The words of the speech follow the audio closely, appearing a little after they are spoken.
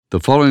The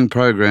following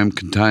program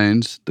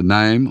contains the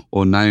name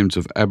or names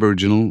of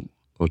Aboriginal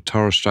or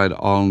Torres Strait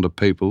Islander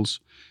peoples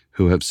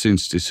who have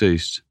since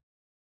deceased.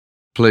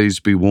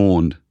 Please be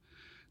warned.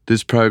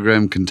 This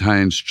program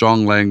contains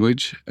strong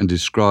language and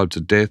describes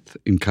a death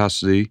in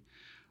custody,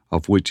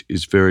 of which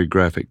is very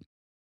graphic.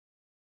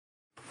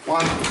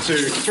 1, 2,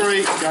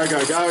 3, go,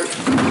 go, go.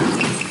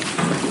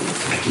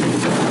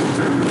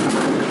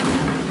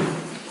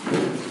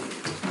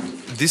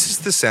 This is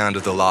the sound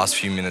of the last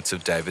few minutes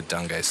of David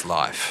Dungay's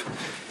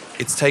life.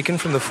 It's taken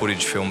from the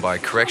footage filmed by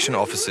correction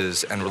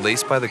officers and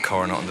released by the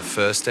coroner on the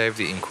first day of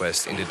the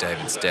inquest into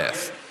David's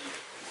death.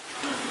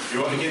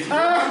 You want to get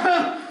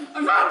I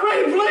can't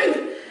breathe, please!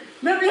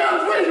 Let me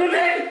out, please,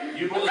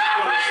 please! You boys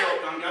got a shot,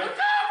 Dungay.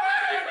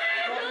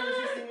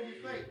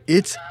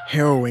 It's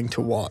harrowing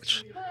to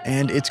watch,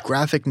 and its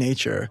graphic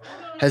nature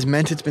has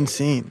meant it's been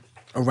seen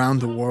around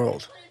the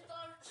world.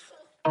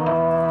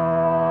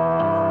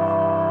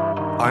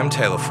 I'm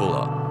Taylor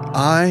Fuller.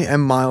 I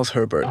am Miles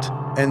Herbert,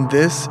 and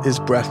this is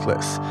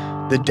Breathless,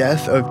 the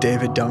death of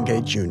David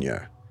Dungay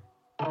Jr.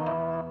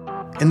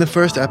 In the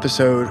first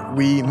episode,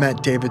 we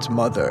met David's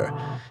mother,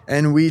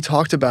 and we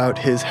talked about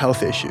his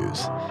health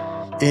issues.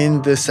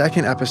 In the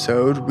second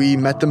episode, we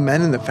met the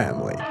men in the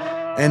family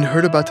and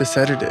heard about the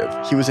sedative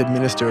he was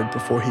administered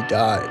before he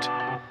died.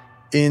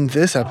 In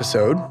this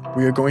episode,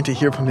 we are going to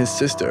hear from his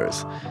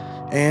sisters,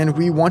 and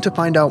we want to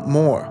find out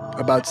more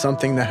about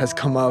something that has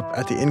come up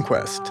at the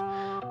inquest: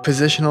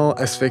 positional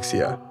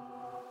asphyxia.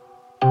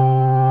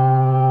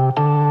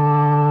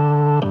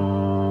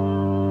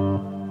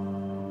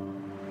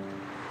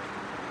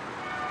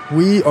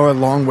 We are a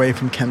long way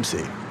from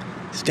Kempsey,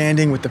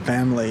 standing with the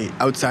family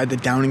outside the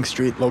Downing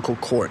Street local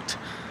court,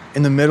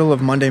 in the middle of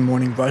Monday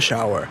morning rush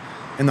hour,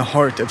 in the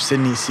heart of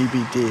Sydney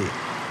CBD,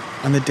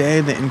 on the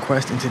day the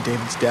inquest into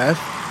David's death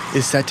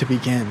is set to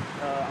begin.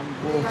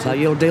 So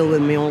you'll deal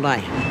with me all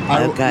day?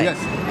 Okay. Yes,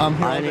 I'm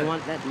here. I only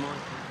want that much.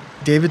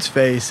 David's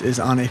face is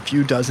on a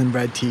few dozen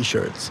red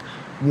t-shirts,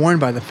 worn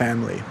by the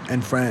family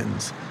and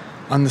friends.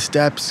 On the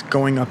steps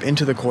going up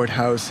into the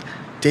courthouse,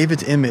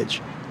 David's image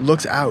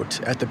looks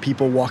out at the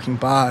people walking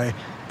by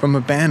from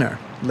a banner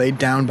laid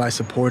down by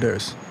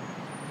supporters.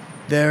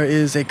 There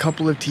is a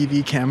couple of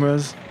TV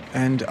cameras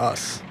and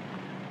us.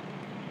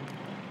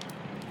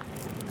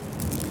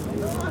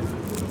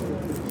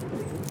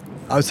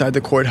 Outside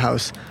the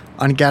courthouse,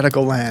 on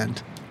Gadigal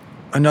land,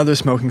 another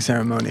smoking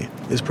ceremony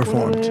is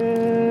performed.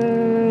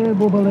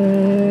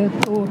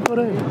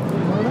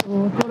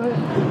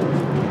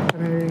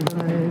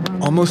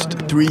 Almost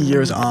 3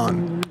 years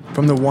on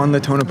from the one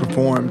Latona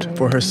performed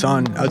for her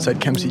son outside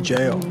Kempsey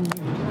jail.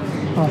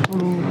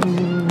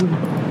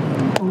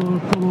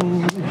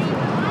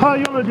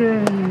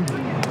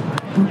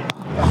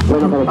 We're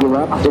not going to give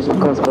up just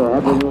because we're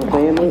Aboriginal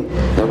family,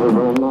 and we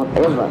will not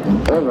ever,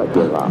 ever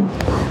give up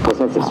because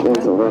that's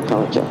experience of real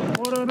culture.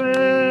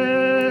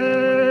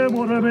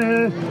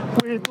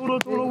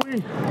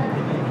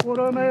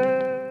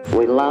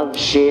 We love,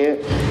 share,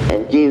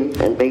 and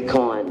give and be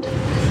kind.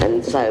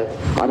 And so,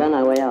 I don't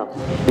know how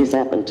this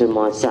happened to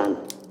my son.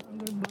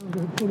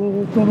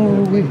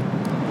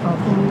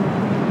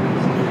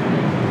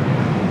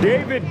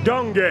 David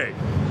Dungay,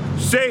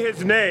 say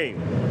his name.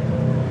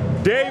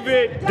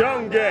 David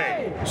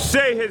Dungay,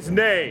 say his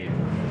name.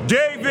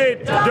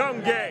 David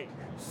Dungay.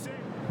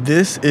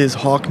 This is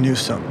Hawk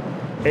Newsom,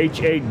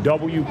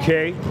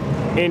 HAWKNEWS.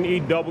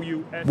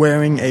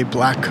 wearing a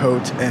black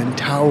coat and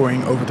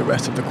towering over the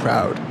rest of the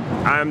crowd.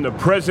 I am the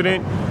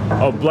president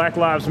of Black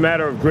Lives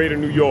Matter of Greater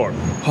New York.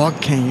 Hawk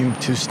came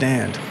to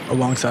stand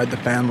alongside the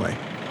family.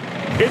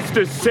 It's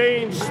the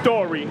same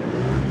story,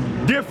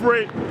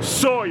 different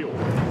soil.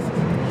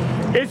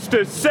 It's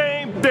the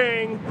same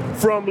thing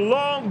from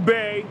Long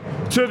Bay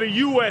to the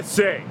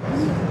USA.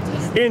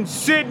 In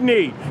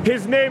Sydney,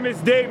 his name is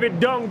David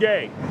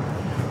Dungay.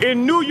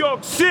 In New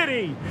York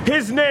City,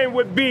 his name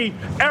would be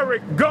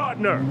Eric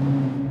Gardner.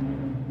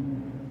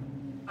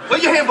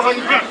 Put your hand behind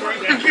your back.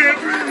 I can't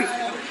breathe.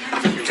 I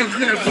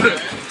can't breathe.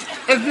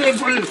 I can't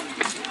breathe.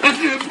 I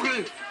can't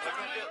breathe.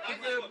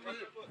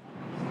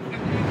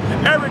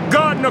 Eric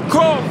Gardner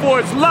called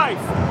for his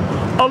life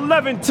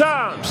 11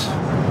 times.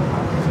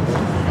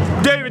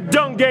 David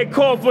Dungay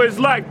called for his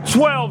life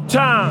 12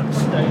 times.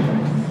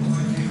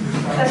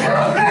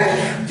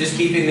 Just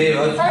keep him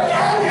there.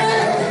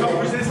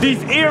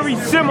 These eerie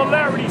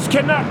similarities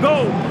cannot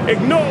go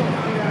ignored.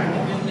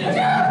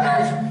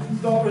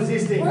 Stop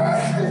resisting.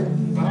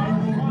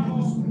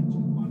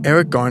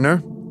 Eric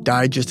Garner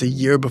died just a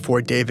year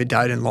before David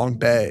died in Long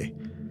Bay.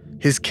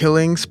 His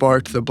killing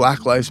sparked the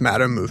Black Lives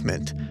Matter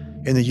movement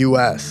in the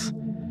U.S.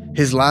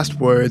 His last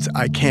words,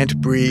 "I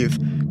can't breathe,"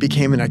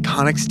 became an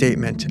iconic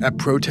statement at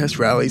protest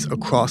rallies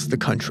across the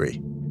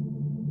country.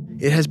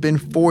 It has been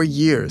 4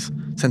 years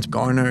since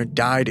Garner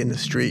died in the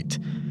street,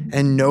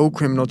 and no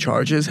criminal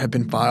charges have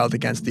been filed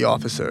against the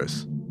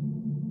officers.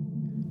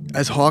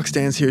 As Hawk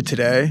stands here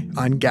today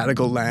on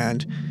Gadigal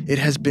land, it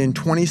has been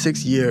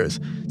 26 years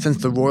since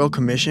the Royal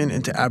Commission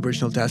into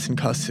Aboriginal Deaths in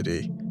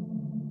Custody.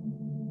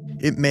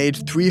 It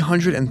made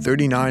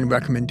 339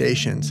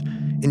 recommendations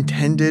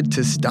intended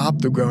to stop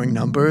the growing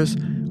numbers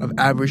of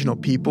Aboriginal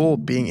people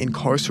being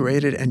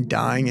incarcerated and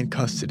dying in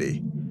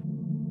custody.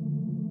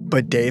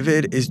 But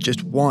David is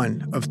just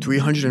one of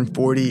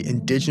 340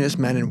 Indigenous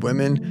men and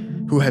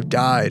women who have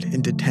died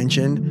in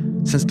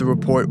detention since the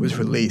report was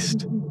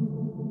released.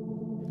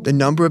 The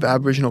number of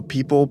Aboriginal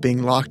people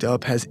being locked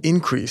up has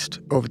increased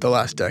over the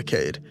last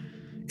decade.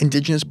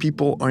 Indigenous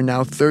people are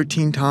now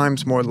 13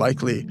 times more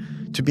likely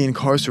to be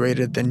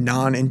incarcerated than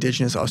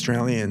non-Indigenous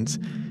Australians,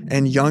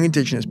 and young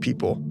Indigenous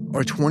people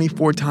are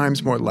 24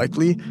 times more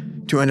likely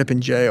to end up in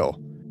jail.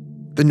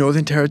 The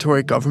Northern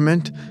Territory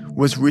government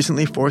was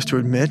recently forced to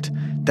admit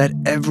that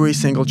every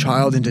single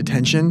child in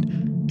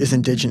detention is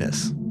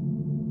Indigenous.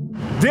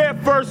 Their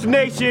First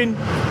Nation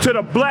to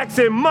the blacks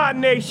in my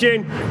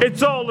nation,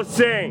 it's all the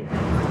same.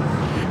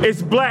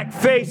 It's black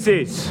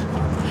faces,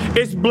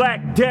 it's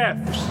black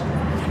deaths,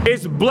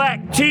 it's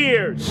black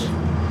tears,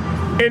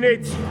 and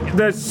it's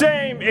the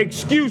same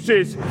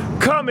excuses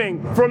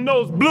coming from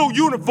those blue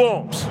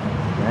uniforms.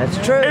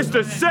 That's true. It's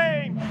the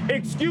same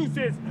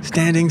excuses.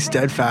 Standing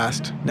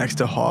steadfast next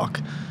to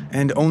Hawk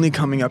and only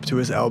coming up to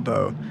his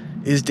elbow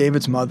is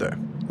David's mother,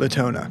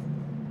 Latona.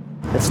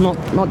 It's not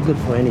good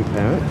for any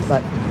parent,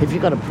 but if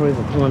you've got to prove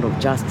a point of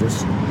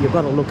justice, you've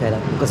got to look at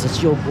it because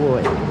it's your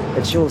boy,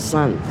 it's your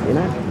son, you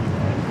know?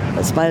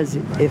 I suppose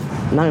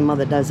if no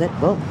mother does that,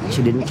 well,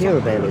 she didn't care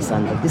about her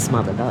son, but this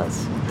mother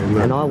does.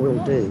 Amen. And I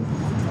will do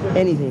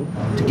anything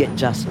to get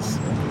justice.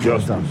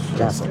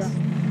 Justice.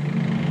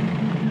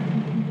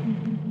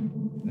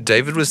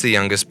 David was the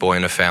youngest boy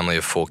in a family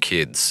of 4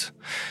 kids.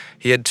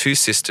 He had 2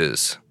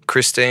 sisters,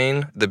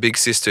 Christine, the big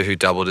sister who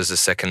doubled as a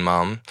second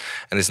mum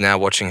and is now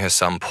watching her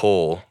son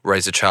Paul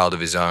raise a child of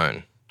his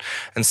own,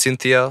 and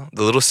Cynthia,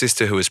 the little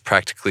sister who is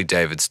practically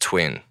David's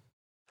twin.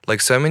 Like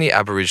so many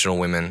Aboriginal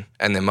women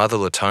and their mother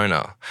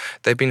Latona,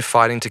 they've been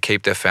fighting to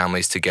keep their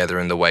families together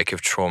in the wake of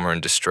trauma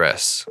and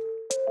distress.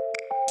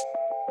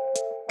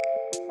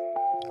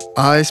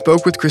 I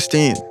spoke with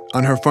Christine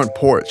on her front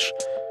porch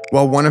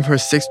while one of her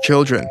 6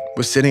 children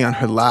was sitting on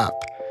her lap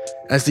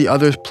as the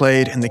others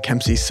played in the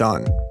Kempsey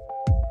sun.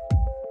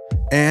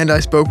 And I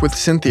spoke with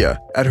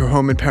Cynthia at her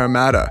home in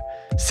Parramatta,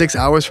 6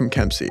 hours from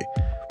Kempsey,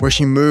 where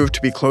she moved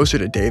to be closer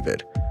to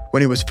David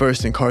when he was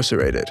first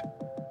incarcerated.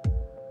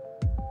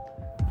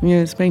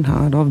 Yeah, it's been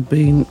hard. I've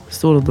been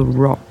sort of the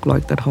rock,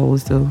 like, that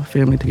holds the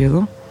family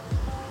together.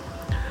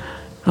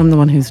 I'm the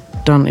one who's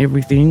done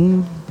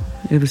everything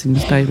ever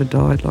since David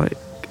died, like,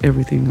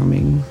 everything. I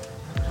mean,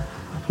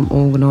 from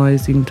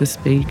organising to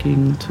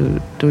speaking to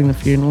doing the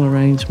funeral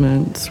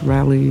arrangements,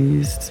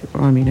 rallies,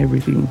 I mean,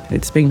 everything.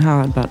 It's been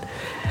hard, but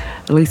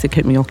at least it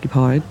kept me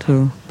occupied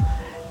to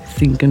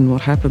thinking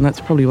what happened.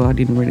 That's probably why I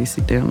didn't really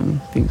sit down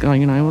and think, oh,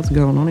 you know, what's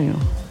going on here?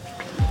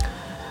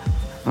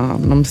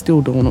 I'm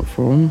still doing it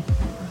for him.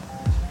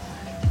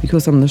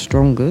 Because I'm the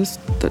strongest,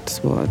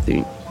 that's why I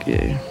think,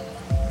 yeah.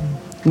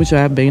 Which I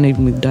have been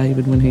even with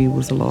David when he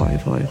was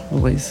alive. I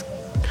always,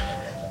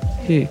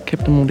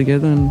 kept them all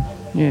together and,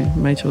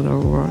 made sure they were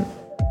all right.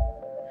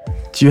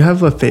 Do you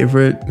have a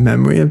favourite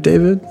memory of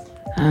David?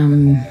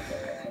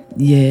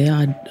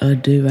 Yeah, I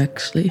do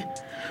actually.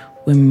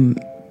 When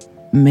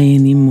me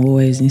and him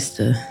always used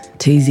to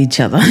tease each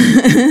other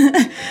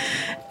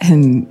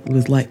and it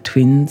was like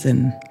twins,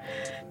 and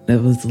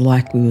it was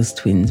like we was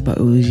twins, but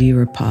it was a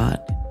year apart.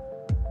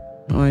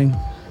 I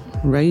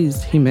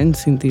raised him and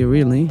Cynthia,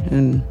 really,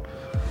 and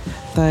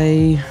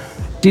they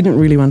didn't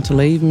really want to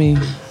leave me.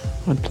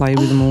 I'd play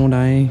with them all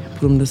day,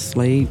 put them to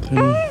sleep,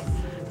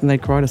 and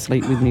they'd cry to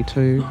sleep with me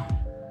too.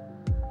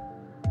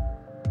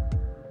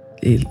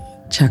 He'd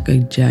chuck a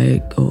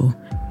joke, or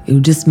he'll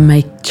just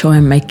try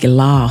and make you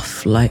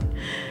laugh, like,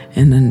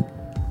 and then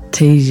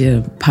tease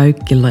you,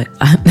 poke you, like,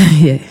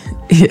 yeah.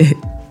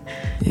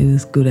 He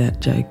was good at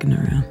joking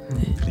around.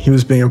 Yeah. He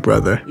was being a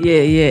brother.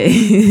 Yeah.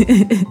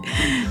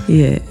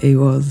 Yeah, he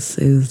was.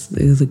 He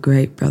was a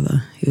great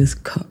brother. He was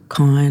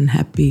kind,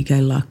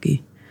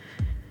 happy-go-lucky.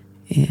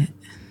 Yeah.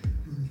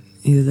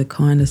 He was the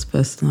kindest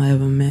person I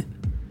ever met.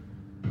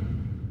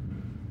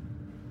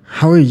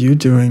 How are you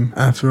doing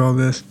after all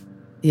this?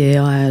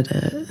 Yeah, I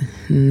had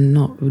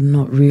not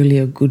really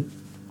a good...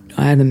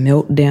 I had a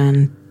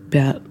meltdown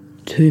about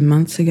 2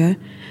 months ago.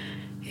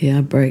 Yeah,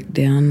 I broke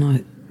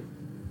down.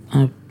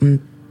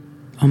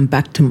 I'm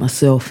back to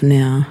myself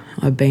now.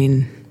 I've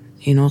been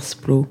in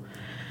hospital,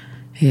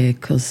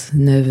 because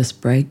nervous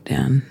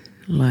breakdown,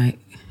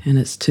 and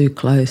it's too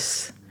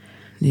close,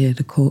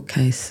 the court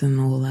case and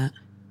all that.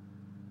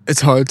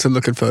 It's hard to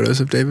look at photos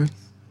of David?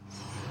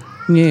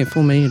 Yeah,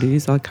 for me it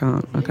is. I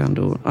can't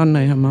do it. I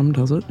know how Mum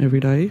does it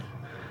every day.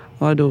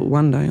 I do it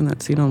one day and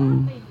that's it.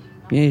 I'm,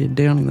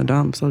 down in the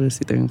dumps. I just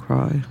sit there and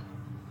cry.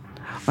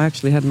 I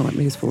actually had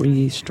nightmares for a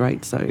year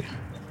straight, so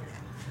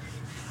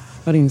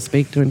I didn't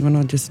speak to anyone.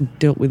 I just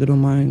dealt with it on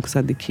my own because I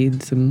had the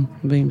kids and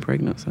being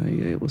pregnant, so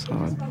it was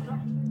hard.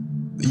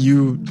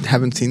 You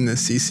haven't seen the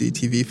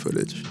CCTV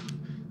footage?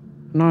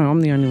 No,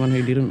 I'm the only one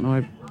who didn't.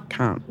 I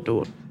can't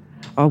do it.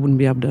 I wouldn't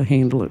be able to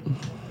handle it,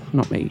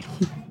 not me.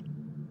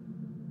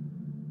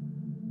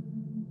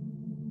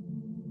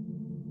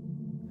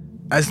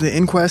 As the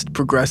inquest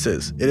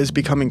progresses, it is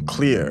becoming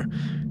clear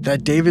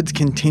that David's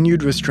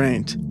continued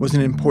restraint was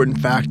an important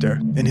factor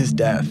in his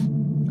death.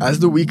 As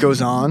the week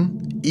goes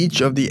on,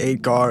 each of the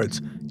 8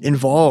 guards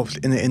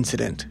involved in the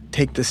incident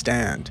take the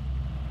stand.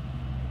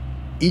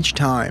 Each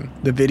time,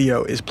 the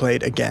video is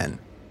played again.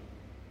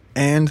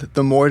 And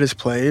the more it is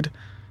played,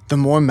 the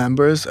more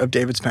members of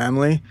David's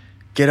family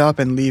get up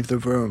and leave the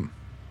room.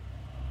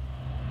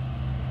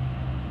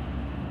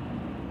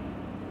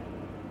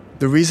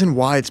 The reason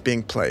why it's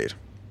being played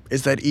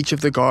is that each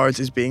of the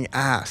guards is being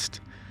asked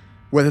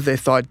whether they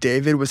thought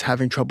David was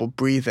having trouble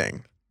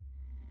breathing,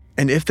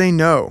 and if they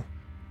know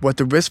what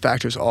the risk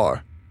factors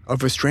are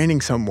of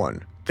restraining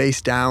someone face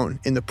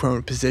down in the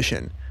prone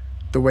position,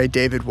 the way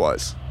David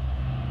was.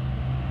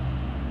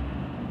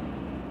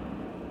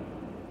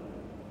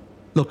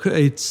 Look,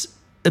 it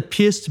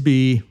appears to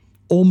be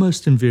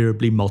almost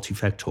invariably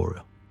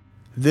multifactorial.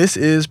 This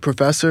is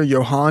Professor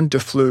Johan de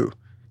Flue,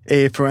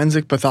 a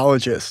forensic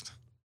pathologist.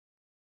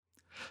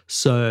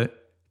 So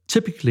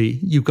typically,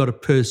 you've got a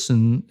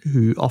person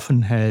who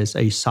often has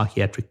a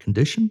psychiatric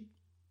condition.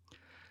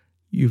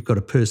 You've got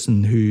a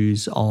person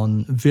who's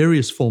on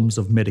various forms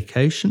of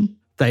medication.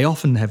 They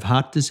often have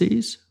heart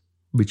disease,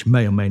 which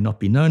may or may not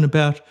be known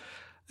about,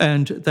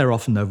 and they're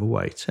often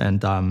overweight.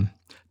 And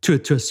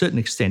to a certain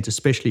extent,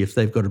 especially if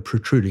they've got a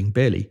protruding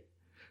belly,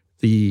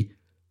 the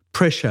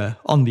pressure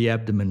on the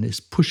abdomen is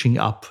pushing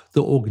up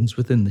the organs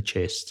within the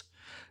chest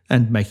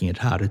and making it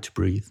harder to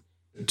breathe.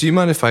 Do you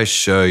mind if I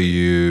show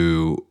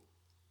you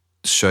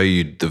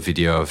the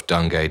video of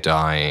Dungay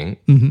dying,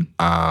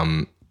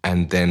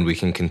 and then we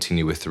can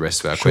continue with the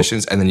rest of our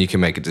questions, and then you can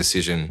make a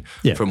decision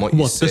from what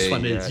you see. This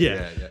one is,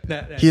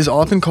 He is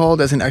often called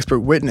as an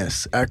expert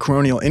witness at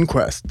coronial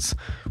inquests,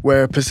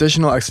 where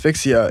positional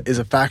asphyxia is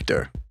a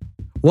factor.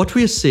 What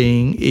we're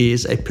seeing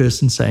is a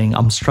person saying,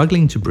 I'm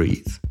struggling to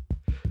breathe.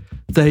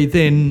 They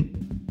then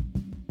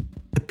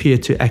appear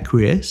to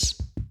acquiesce,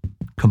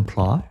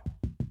 comply,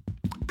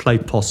 play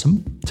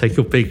possum, take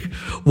your pick.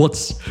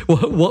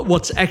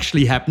 What's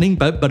actually happening?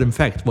 But in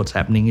fact, what's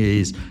happening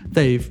is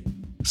they've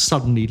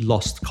suddenly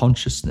lost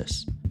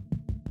consciousness.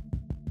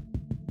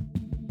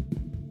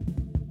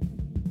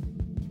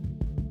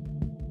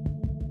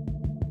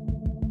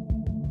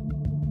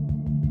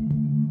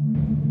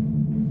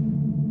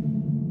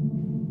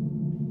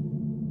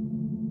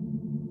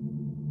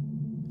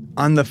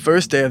 On the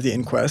first day of the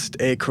inquest,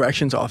 a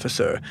corrections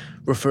officer,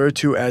 referred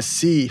to as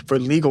C for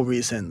legal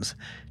reasons,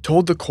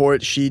 told the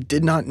court she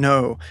did not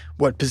know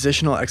what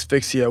positional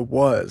asphyxia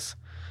was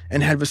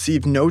and had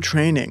received no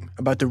training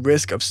about the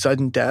risk of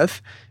sudden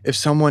death if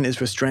someone is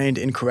restrained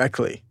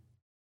incorrectly.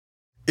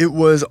 It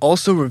was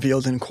also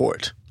revealed in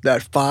court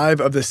that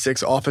 5 of the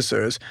 6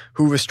 officers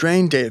who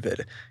restrained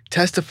David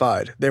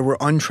testified they were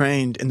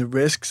untrained in the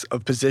risks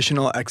of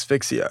positional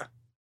asphyxia.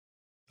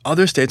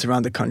 Other states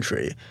around the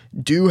country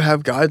do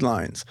have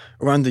guidelines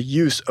around the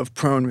use of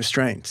prone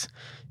restraints,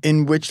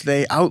 in which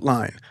they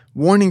outline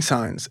warning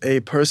signs a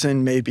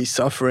person may be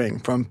suffering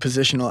from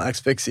positional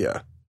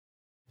asphyxia.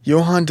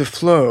 Johan de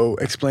Flue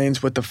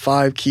explains what the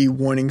 5 key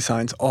warning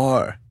signs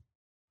are.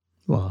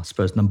 Well, I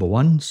suppose number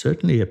 1,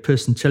 certainly a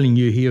person telling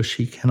you he or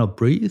she cannot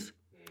breathe.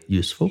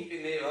 Useful.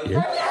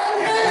 Yes.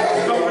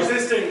 Stop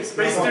resisting.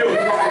 Stay still.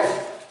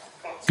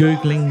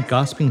 Gurgling,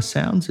 gasping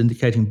sounds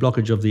indicating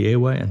blockage of the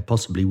airway and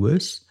possibly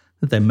worse,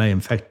 that they may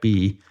in fact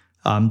be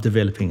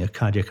developing a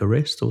cardiac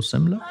arrest or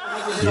similar.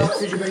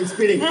 Yes.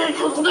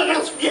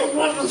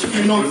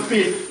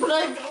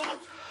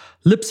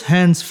 Lips,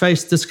 hands,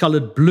 face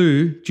discoloured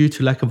blue due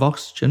to lack of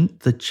oxygen.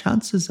 The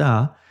chances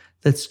are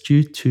that's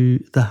due to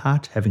the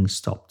heart having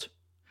stopped,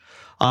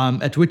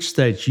 at which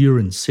stage you're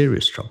in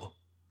serious trouble.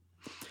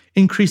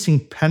 Increasing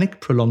panic,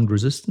 prolonged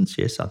resistance.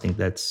 Yes, I think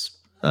that's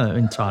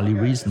entirely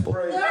reasonable.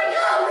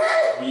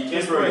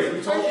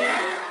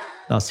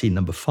 I see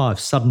number 5,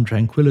 sudden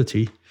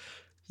tranquility.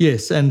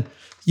 Yes, and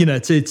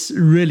it's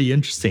really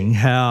interesting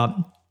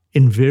how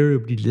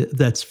invariably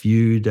that's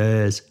viewed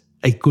as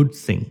a good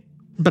thing.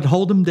 But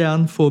hold him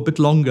down for a bit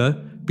longer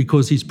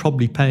because he's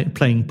probably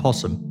playing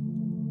possum.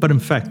 But in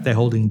fact, they're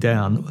holding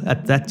down,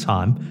 at that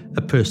time,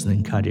 a person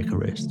in cardiac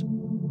arrest.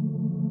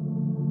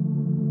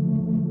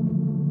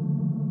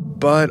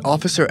 But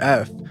Officer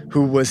F,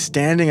 who was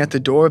standing at the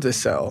door of the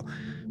cell,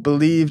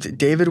 believed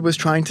David was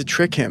trying to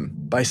trick him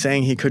by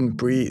saying he couldn't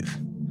breathe.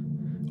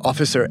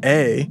 Officer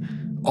A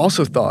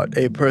also thought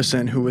a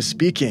person who was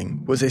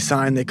speaking was a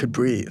sign they could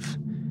breathe.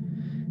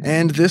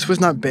 And this was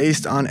not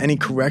based on any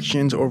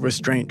corrections or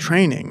restraint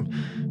training,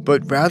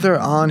 but rather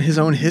on his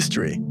own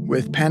history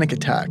with panic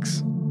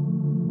attacks.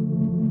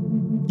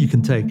 You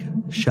can take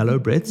shallow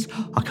breaths.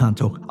 I can't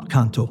talk, I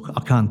can't talk,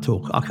 I can't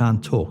talk, I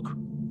can't talk.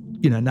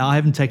 Now I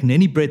haven't taken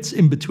any breaths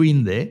in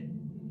between there.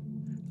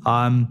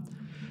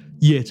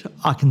 Yet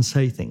I can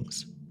say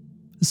things.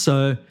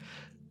 So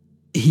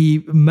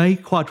he may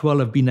quite well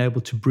have been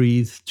able to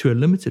breathe to a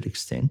limited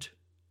extent,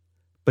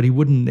 but he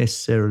wouldn't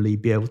necessarily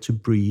be able to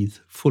breathe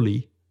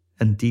fully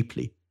and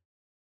deeply.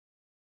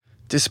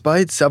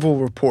 Despite several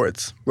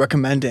reports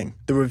recommending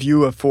the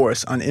review of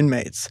force on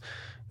inmates,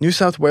 New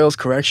South Wales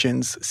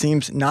Corrections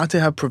seems not to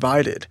have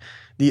provided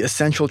the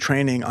essential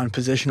training on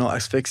positional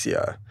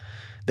asphyxia.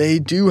 They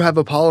do have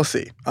a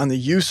policy on the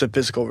use of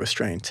physical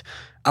restraint,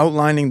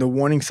 outlining the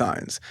warning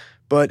signs,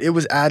 but it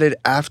was added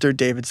after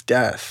David's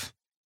death.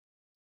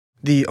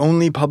 The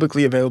only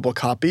publicly available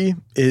copy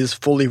is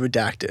fully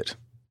redacted.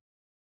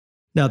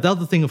 Now, the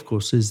other thing, of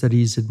course, is that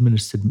he's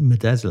administered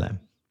midazolam.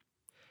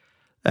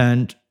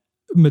 And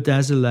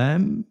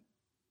midazolam,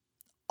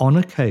 on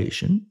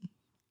occasion,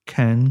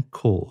 can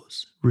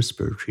cause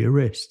respiratory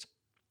arrest.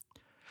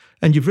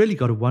 And you've really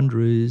got to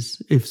wonder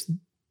if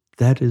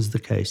that is the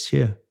case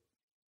here.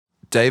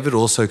 David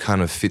also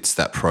kind of fits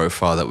that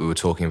profile that we were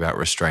talking about,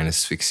 restraint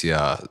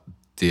asphyxia,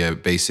 the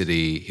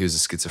obesity, he was a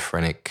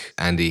schizophrenic,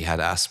 and he had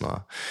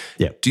asthma.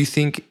 Yeah. Do you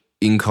think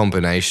in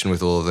combination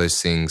with all of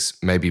those things,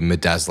 maybe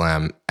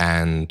midazolam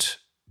and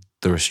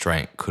the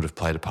restraint could have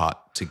played a part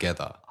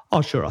together?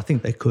 Oh, sure, I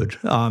think they could.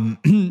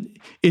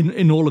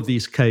 In all of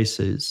these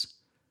cases,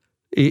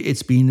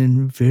 it's been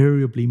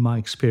invariably my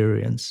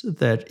experience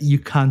that you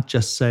can't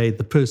just say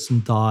the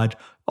person died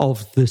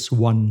of this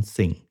one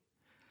thing.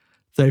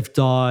 They've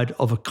died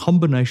of a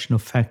combination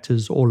of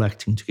factors all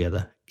acting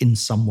together in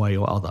some way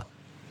or other.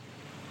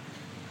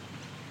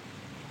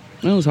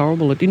 It was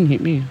horrible. It didn't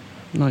hit me,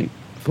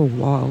 for a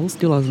while.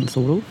 Still hasn't,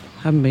 sort of.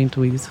 Haven't been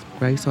to his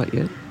gravesite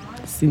yet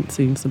since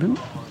the incident.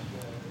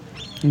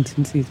 And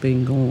since he's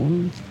been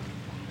gone,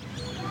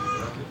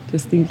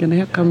 just thinking,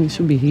 how come he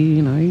should be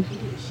here,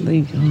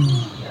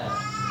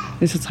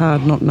 It's just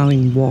hard not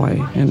knowing why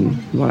and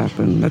what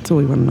happened. That's all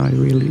we want to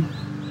know, really.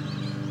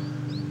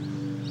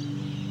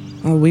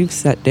 Oh, we've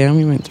sat down,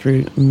 we went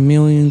through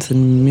millions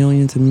and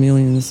millions and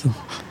millions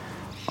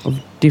of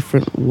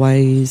different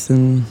ways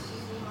and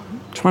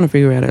trying to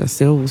figure out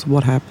ourselves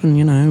what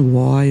happened,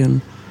 why.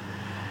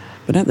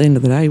 But at the end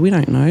of the day, we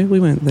don't know. We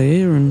weren't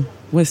there and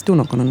we're still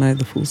not going to know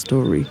the full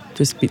story,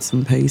 just bits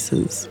and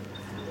pieces.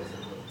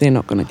 They're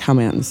not going to come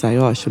out and say,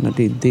 I shouldn't have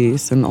did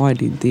this and I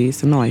did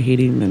this and I hit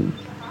him, and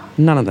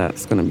none of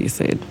that's going to be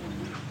said.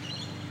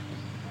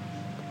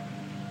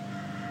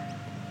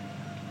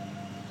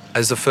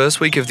 As the first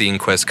week of the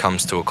inquest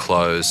comes to a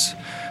close,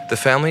 the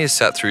family has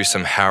sat through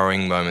some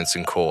harrowing moments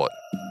in court.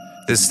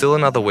 There's still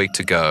another week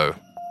to go,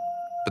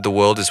 but the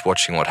world is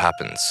watching what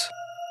happens.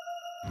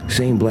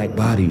 Same black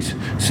bodies,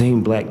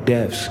 same black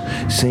deaths,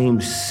 same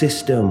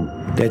system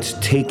that's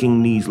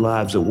taking these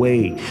lives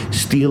away,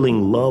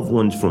 stealing loved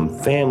ones from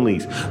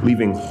families,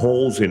 leaving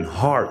holes in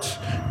hearts.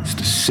 It's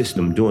the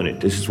system doing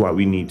it. This is why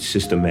we need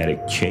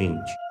systematic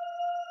change.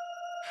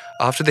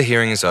 After the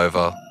hearing is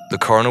over, the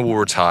coroner will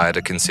retire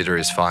to consider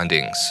his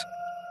findings.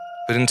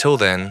 But until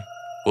then,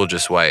 we'll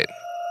just wait.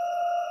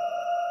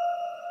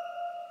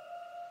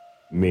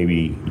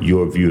 Maybe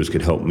your viewers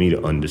could help me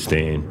to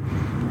understand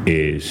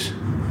is,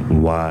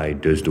 why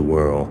does the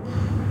world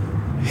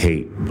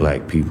hate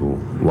black people?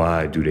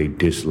 Why do they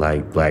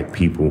dislike black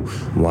people?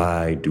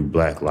 Why do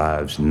black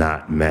lives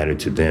not matter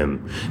to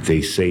them?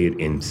 They say it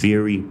in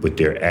theory, but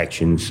their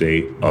actions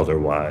say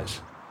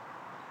otherwise.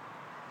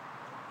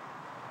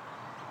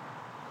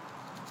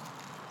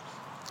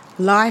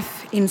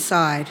 Life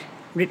Inside,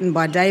 written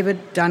by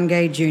David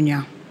Dungay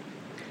Jr.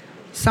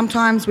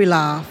 Sometimes we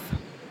laugh,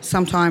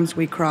 sometimes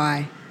we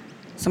cry,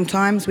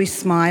 sometimes we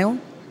smile,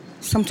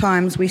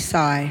 sometimes we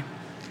sigh.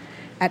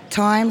 At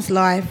times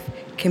life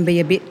can be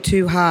a bit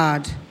too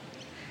hard.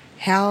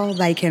 How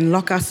they can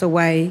lock us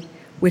away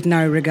with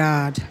no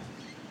regard.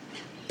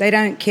 They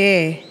don't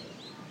care,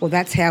 well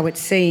that's how it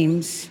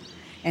seems,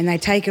 and they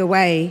take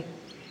away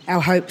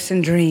our hopes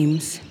and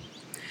dreams.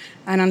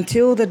 And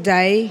until the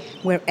day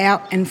we're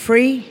out and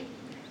free,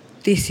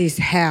 this is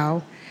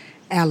how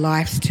our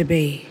life's to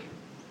be.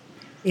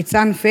 It's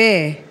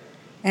unfair,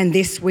 and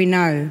this we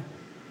know,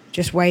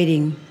 just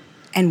waiting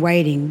and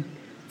waiting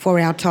for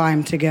our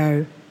time to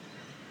go.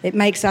 It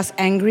makes us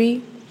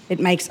angry, it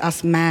makes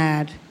us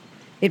mad.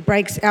 It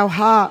breaks our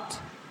heart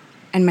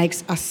and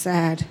makes us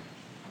sad.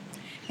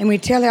 And we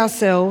tell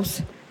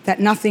ourselves that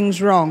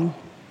nothing's wrong,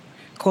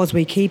 'cause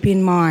we keep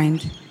in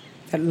mind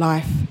that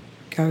life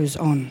goes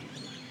on.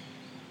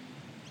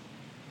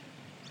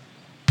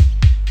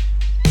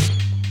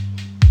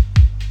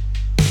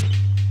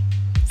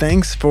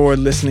 Thanks for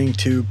listening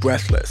to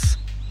Breathless.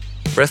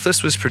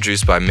 Breathless was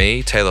produced by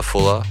me, Taylor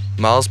Fuller,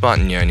 Miles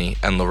Martignoni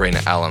and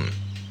Lorena Allen,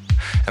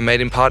 and made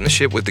in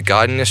partnership with The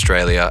Guardian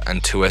Australia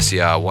and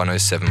 2SER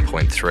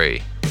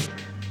 107.3.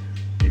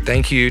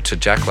 Thank you to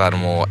Jack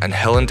Lattimore and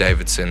Helen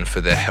Davidson for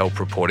their help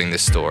reporting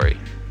this story.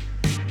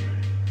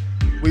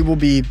 We will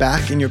be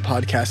back in your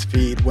podcast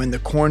feed when the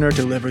coroner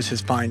delivers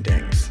his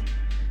findings.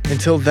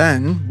 Until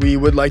then, we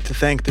would like to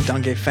thank the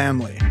Dungay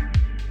family